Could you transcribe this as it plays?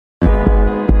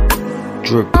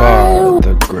Drakkar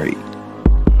the Great.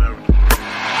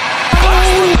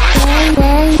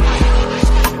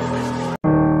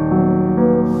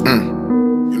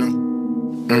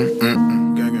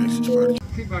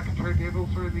 Seat back and tray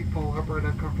tables are the full upright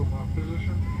and comfortable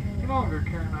position. You no longer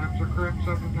carry knives or crimps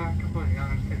up and pack completely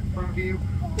on a seat in front of you,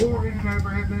 or in an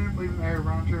overhead bin, leaving the air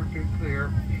around your feet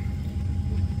clear.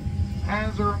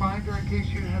 As a reminder, in case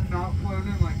you have not flown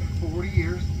in like 40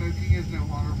 years, smoking is no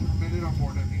longer permitted on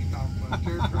board any stop flights.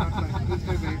 Aircraft like this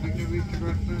are vaping, no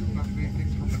e-cigarettes, not vaping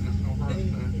for medicinal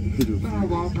purposes. Federal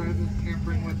law prohibits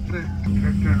tampering with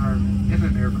in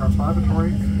an aircraft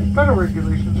lavatory. Federal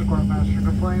regulations require master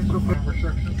compliance with whatever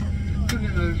sections,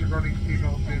 including those regarding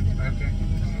seatbelts and smoking.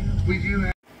 We do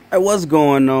have. Hey, what's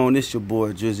going on? It's your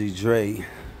boy Drizzy Dre.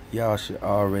 Y'all should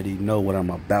already know what I'm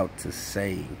about to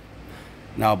say.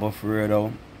 Nah, but for real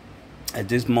though, at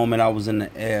this moment I was in the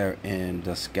air and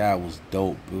the sky was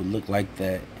dope. It looked like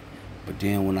that, but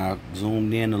then when I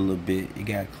zoomed in a little bit, it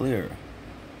got clearer.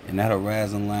 And that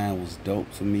horizon line was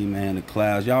dope to me, man. The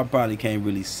clouds, y'all probably can't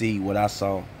really see what I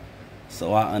saw,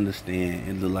 so I understand.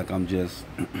 It looked like I'm just,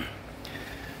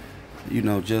 you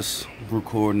know, just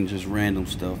recording just random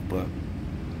stuff. But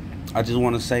I just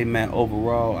want to say, man,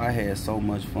 overall, I had so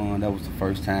much fun. That was the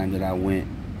first time that I went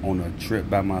on a trip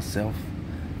by myself.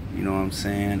 You know what I'm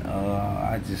saying?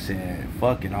 I just said,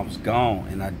 fuck it, I was gone,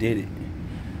 and I did it.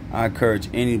 I encourage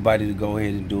anybody to go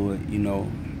ahead and do it. You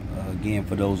know, again,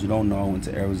 for those who don't know, I went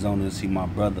to Arizona to see my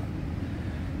brother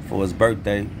for his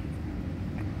birthday.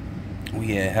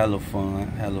 We had hella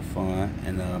fun.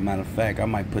 And matter of fact, I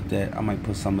might put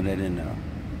some of that in there.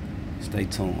 Stay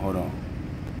tuned. Hold on.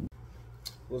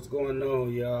 What's going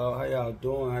on, y'all? How y'all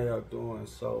doing?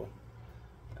 So,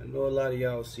 I know a lot of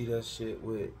y'all see that shit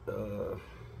with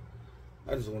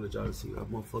I just wanted y'all to see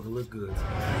that motherfucker look good.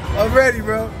 I'm ready,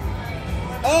 bro.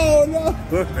 Oh no.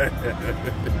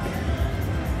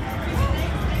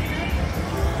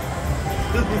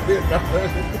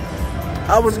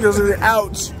 I was gonna say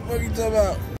ouch. What are you talking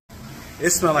about?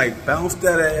 It smell like bounce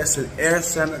that ass and air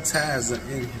sanitizer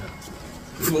in here.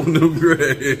 From the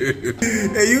grave.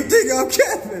 Hey, you think I'm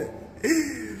capping?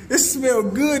 It smell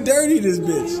good dirty, this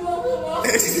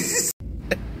bitch.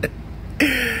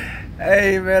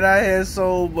 Hey man, I had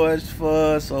so much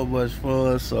fun.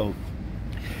 So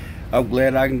I'm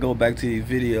glad I can go back to these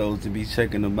videos to be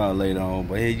checking them out later on.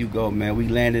 But here you go, man. We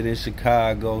landed in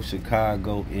Chicago,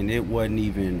 and it wasn't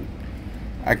even,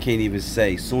 I can't even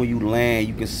say. Soon you land,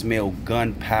 you can smell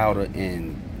gunpowder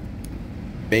and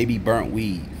baby burnt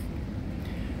weed.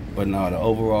 But no, the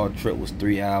overall trip was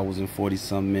 3 hours and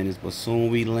 40-something minutes. But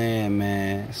soon we land,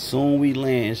 man. Soon we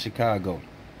land in Chicago.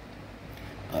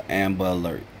 Amber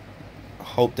alert.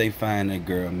 Hope they find that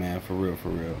girl, man. For real.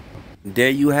 There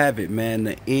you have it, man.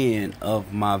 The end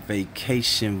of my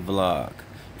vacation vlog.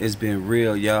 It's been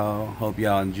real, y'all. Hope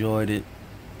y'all enjoyed it.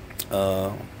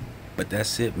 But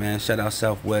that's it, man. Shout out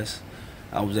Southwest.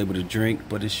 I was able to drink,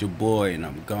 but it's your boy, and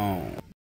I'm gone.